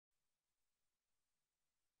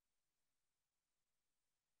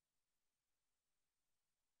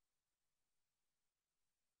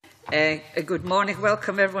Good morning.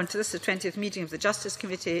 Welcome everyone to this, the 20th meeting of the Justice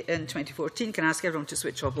Committee in 2014. Can I ask everyone to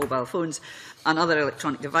switch off mobile phones and other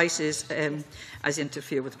electronic devices as they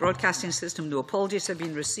interfere with the broadcasting system? No apologies have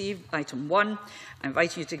been received. Item 1. I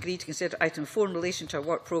invite you to agree to consider item 4 in relation to our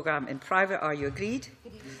work programme in private. Are you agreed?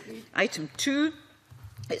 Agreed. Item 2.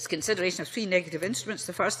 It's consideration of 3 negative instruments.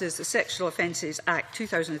 The first is the Sexual Offences Act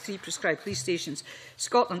 2003 Prescribed Police Stations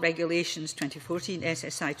Scotland Regulations 2014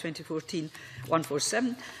 SSI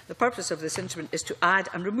 2014-147. The purpose of this instrument is to add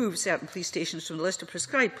and remove certain police stations from the list of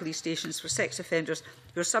prescribed police stations for sex offenders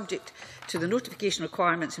who are subject to the notification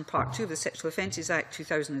requirements in Part 2 of the Sexual Offences Act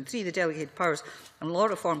 2003. The Delegated Powers and Law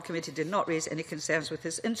Reform Committee did not raise any concerns with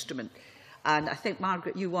this instrument. And I think,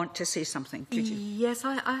 Margaret, you want to say something, could you? Yes,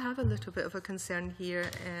 I have a little bit of a concern here.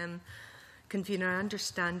 Convener, I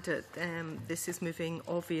understand that this is moving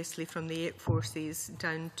obviously from the 8 forces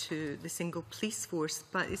down to the single police force,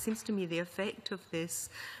 but it seems to me the effect of this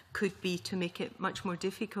could be to make it much more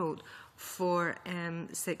difficult for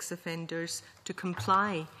sex offenders to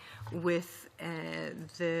comply with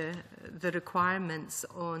the requirements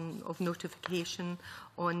of notification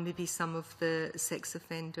on maybe some of the sex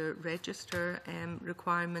offender register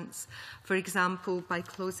requirements. For example, by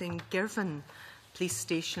closing Girvan Police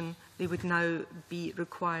Station, they would now be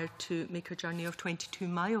required to make a journey of 22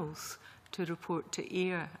 miles to report to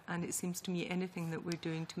Ayr, and it seems to me anything that we're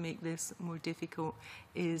doing to make this more difficult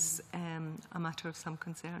is a matter of some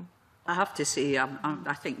concern. I have to say,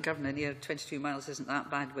 I think Girvan near 22 miles isn't that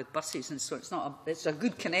bad with buses, and so it's a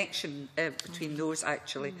good connection between those,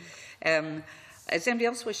 actually. Does anybody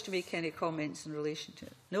else wish to make any comments in relation to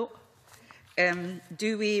it? No? Are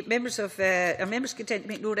members content to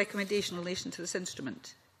make no recommendation in relation to this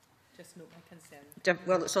instrument? Just note my concern.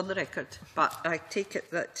 Well, it's on the record, but I take it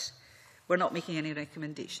that we're not making any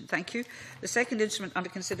recommendation. Thank you. The second instrument under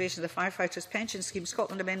consideration of the Firefighters Pension Scheme,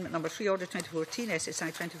 Scotland Amendment No. 3, Order 2014,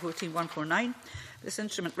 SSI 2014-149. This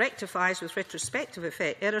instrument rectifies with retrospective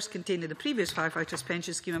effect errors contained in the previous Firefighters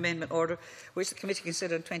Pension Scheme Amendment Order, which the Committee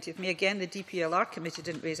considered on 20th May. Again, the DPLR Committee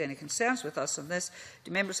didn't raise any concerns with us on this.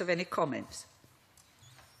 Do members have any comments?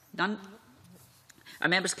 None? Are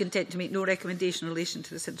members content to make no recommendation in relation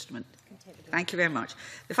to this instrument? Thank you very much.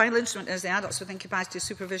 The final instrument is the Adults with Incapacity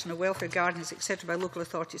Supervision of Welfare Guardians, etc. by Local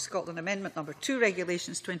Authorities Scotland Amendment No. 2,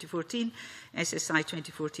 Regulations 2014, SSI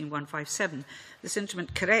 2014-157. This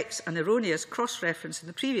instrument corrects an erroneous cross-reference in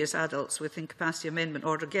the previous Adults with Incapacity Amendment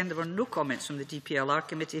Order. Again, there were no comments from the DPLR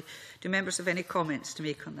Committee. Do members have any comments to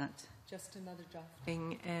make on that? Just another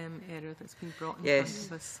drafting error that's been brought in front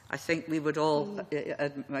of us. I think we would all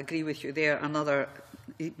agree with you there. Another,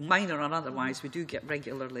 minor or otherwise, we do get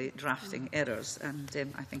regularly drafting errors, and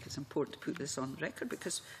I think it's important to put this on record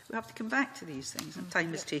because we have to come back to these things, and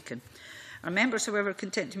time is taken. Are members, however,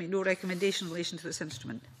 content to make no recommendation in relation to this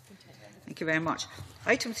instrument? Thank you very much.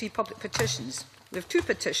 Item 3, public petitions. We have 2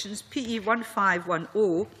 petitions, PE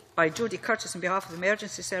 1510 by Jody Curtis on behalf of the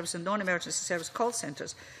Emergency Service and Non-Emergency Service call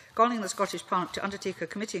centres, calling on the Scottish Parliament to undertake a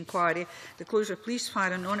committee inquiry the closure of police,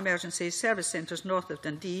 fire and non-emergency service centres north of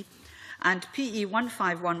Dundee, and PE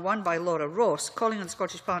 1511 by Laura Ross, calling on the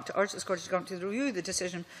Scottish Parliament to urge the Scottish Government to review the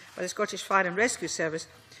decision by the Scottish Fire and Rescue Service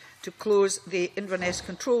to close the Inverness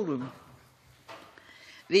control room.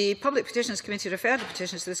 The Public Petitions Committee referred the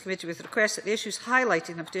petitions to this committee with the request that the issues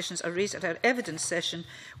highlighted in the petitions are raised at our evidence session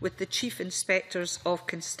with the Chief Inspectors of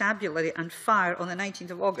Constabulary and Fire on the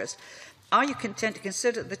 19th of August. Are you content to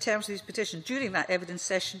consider the terms of these petitions during that evidence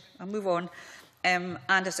session? I'll move on. And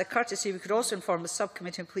as a courtesy, we could also inform the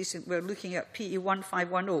subcommittee on policing we're looking at PE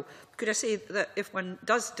 1510. Could I say that if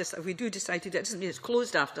we do decide to do it, doesn't mean it's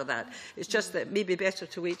closed after that. It's just that it may be better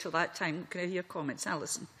to wait till that time. Can I hear comments?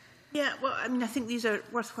 Alison? Yeah, well, I mean, I think these are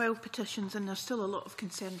worthwhile petitions, and there's still a lot of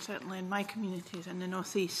concern, certainly in my communities in the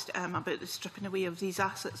North East, about the stripping away of these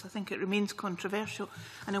assets. I think it remains controversial,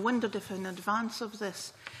 and I wondered if in advance of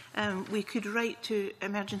this we could write to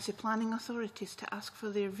emergency planning authorities to ask for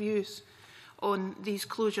their views on these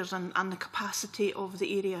closures and the capacity of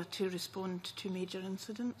the area to respond to major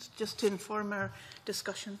incidents, just to inform our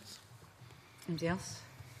discussions. Anybody else?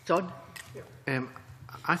 John?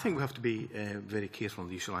 I think we have to be very careful on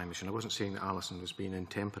the use of language, and I wasn't saying that Alison was being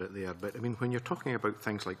intemperate there, but I mean, when you're talking about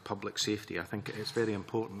things like public safety, I think it's very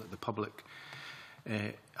important that the public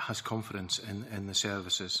has confidence in the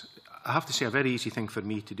services. I have to say, a very easy thing for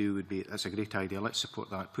me to do would be, that's a great idea, let's support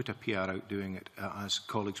that, put a PR out doing it, as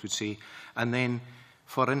colleagues would say, and then,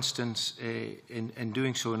 for instance, in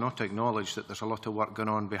doing so, not to acknowledge that there's a lot of work going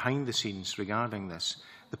on behind the scenes regarding this.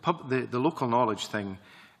 The local knowledge thing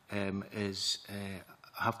is,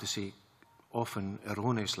 I have to say, often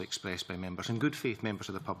erroneously expressed by members, in good faith members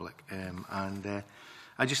of the public.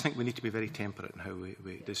 I just think we need to be very temperate in how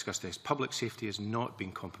we discuss this. Public safety is not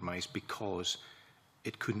being compromised because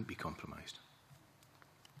it couldn't be compromised.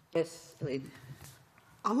 Yes, Elaine.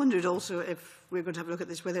 I wondered also if we're going to have a look at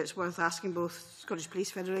this, whether it's worth asking both Scottish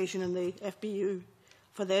Police Federation and the FBU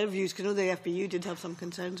for their views, because I know the FBU did have some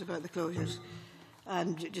concerns about the closures,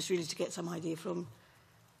 and just really to get some idea from,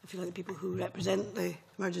 if you like, the people who represent the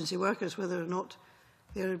emergency workers, whether or not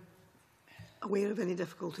they're aware of any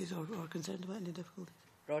difficulties or concerned about any difficulties.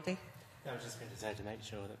 Rodney? I was just going to say to make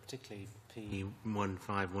sure that particularly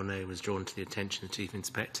P1510 was drawn to the attention of the Chief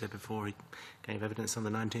Inspector before he gave evidence on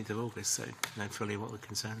the 19th of August, so know fully what the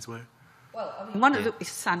concerns were. Well, I mean, one of the...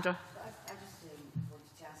 Sandra? I just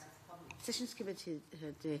wanted to ask if the Public Petitions Committee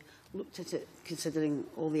had looked at it, considering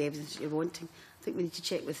all the evidence you're wanting. I think we need to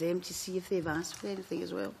check with them to see if they've asked for anything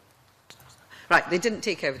as well. Right, they didn't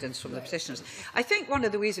take evidence from the petitioners. I think one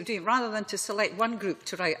of the ways of doing it, rather than to select one group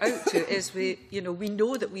to write out to, is we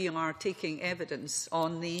know that we are taking evidence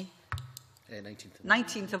on the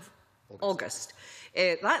 19th of August.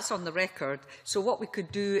 That's on the record. So what we could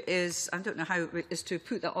do is, I don't know how, is to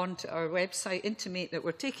put that onto our website, intimate that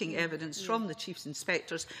we're taking evidence from the Chief's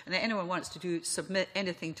Inspectors, and that anyone wants to submit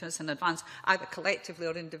anything to us in advance, either collectively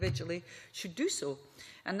or individually, should do so.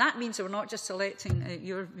 And that means that we're not just selecting,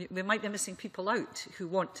 we might be missing people out who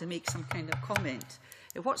want to make some kind of comment.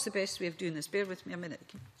 What's the best way of doing this? Bear with me a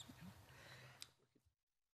minute.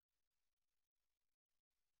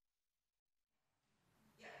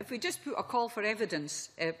 If we just put a call for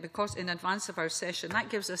evidence, because in advance of our session, that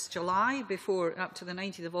gives us July before, up to the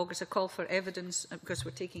 19th of August, a call for evidence, because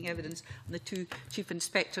we're taking evidence on the two Chief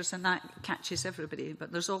Inspectors, and that catches everybody.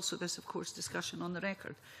 But there's also this, of course, discussion on the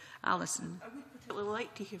record. Alison. I would particularly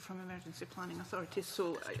like to hear from emergency planning authorities,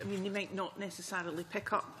 so I mean they might not necessarily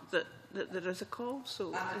pick up that there is a call.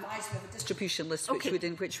 So I'm advised we have a distribution list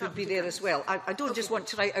which would be there as well. I don't just want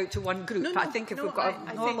to write out to one group. I think if we've got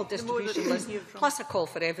a normal distribution list plus a call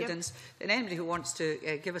for evidence, then anybody who wants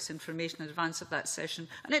to give us information in advance of that session,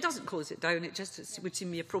 and it doesn't close it down, it would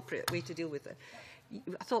seem the appropriate way to deal with it.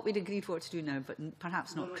 I thought we'd agreed what to do now, but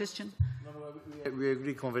perhaps not. Christian? No, we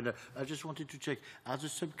agree, Convener. I just wanted to check, has the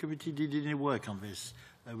subcommittee did any work on this,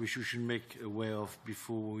 which we should make aware of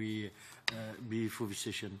before the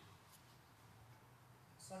session?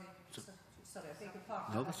 Sorry, I beg your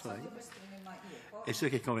pardon. No, that's right. It's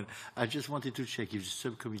okay, Convener. I just wanted to check if the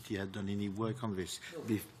subcommittee had done any work on this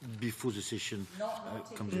before the session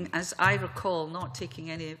comes in. As I recall, not taking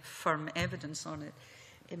any firm evidence on it.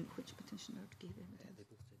 Which petitioner gave evidence?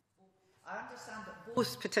 I understand that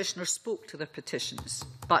both petitioners spoke to their petitions,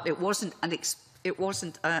 but it wasn't, as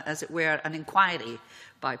it were, an inquiry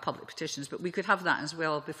by public petitions. But we could have that as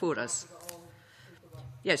well before us.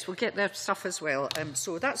 Yes, we'll get their stuff as well.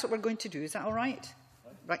 So that's what we're going to do. Is that all right?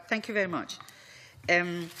 Right. Thank you very much.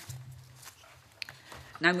 Now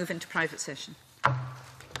move into private session.